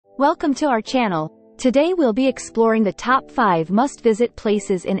Welcome to our channel. Today we'll be exploring the top 5 must-visit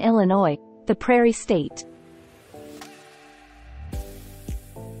places in Illinois, the Prairie State.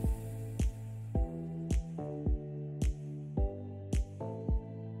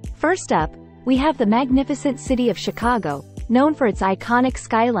 First up, we have the magnificent city of Chicago, known for its iconic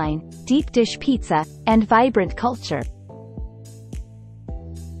skyline, deep dish pizza, and vibrant culture.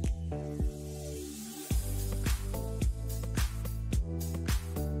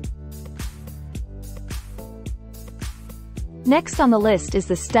 Next on the list is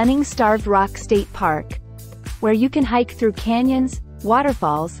the stunning Starved Rock State Park, where you can hike through canyons,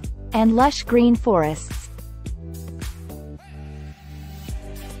 waterfalls, and lush green forests.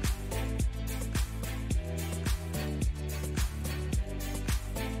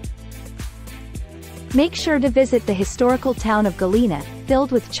 Make sure to visit the historical town of Galena,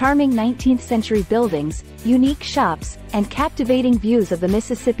 filled with charming 19th-century buildings, unique shops, and captivating views of the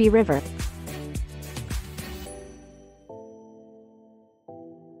Mississippi River.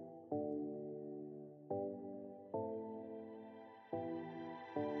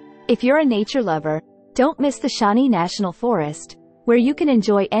 If you're a nature lover, don't miss the Shawnee National Forest, where you can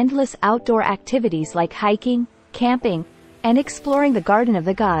enjoy endless outdoor activities like hiking, camping, and exploring the Garden of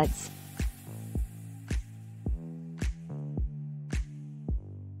the Gods.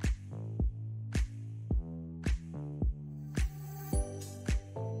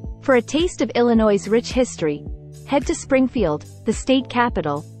 For a taste of Illinois' rich history, head to Springfield, the state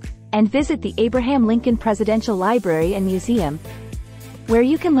capital, and visit the Abraham Lincoln Presidential Library and Museum, where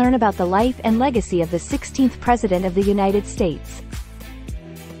you can learn about the life and legacy of the 16th President of the United States.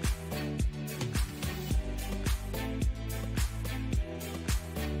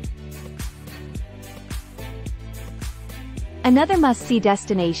 Another must-see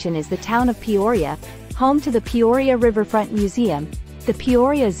destination is the town of Peoria, home to the Peoria Riverfront Museum, the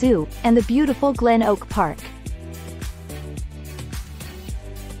Peoria Zoo, and the beautiful Glen Oak Park.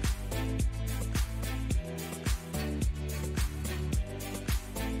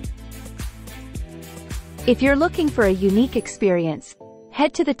 If you're looking for a unique experience,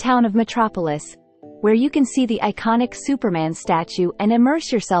 head to the town of Metropolis, where you can see the iconic Superman statue and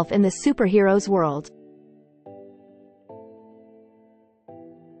immerse yourself in the superhero's world.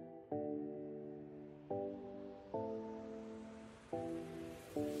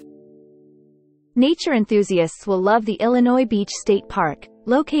 Nature enthusiasts will love the Illinois Beach State Park,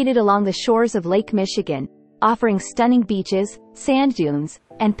 located along the shores of Lake Michigan, offering stunning beaches, sand dunes,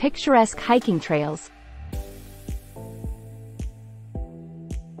 and picturesque hiking trails.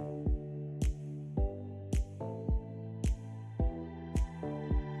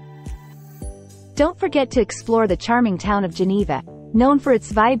 Don't forget to explore the charming town of Geneva, known for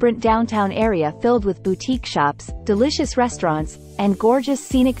its vibrant downtown area filled with boutique shops, delicious restaurants, and gorgeous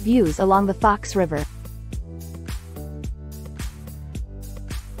scenic views along the Fox River.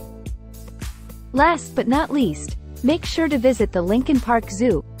 Last but not least, make sure to visit the Lincoln Park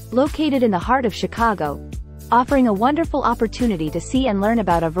Zoo, located in the heart of Chicago, offering a wonderful opportunity to see and learn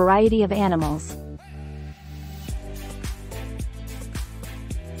about a variety of animals.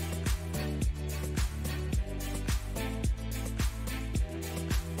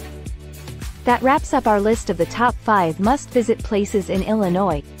 That wraps up our list of the top 5 must-visit places in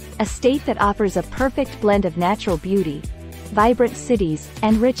Illinois, a state that offers a perfect blend of natural beauty, vibrant cities,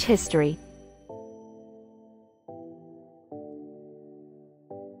 and rich history.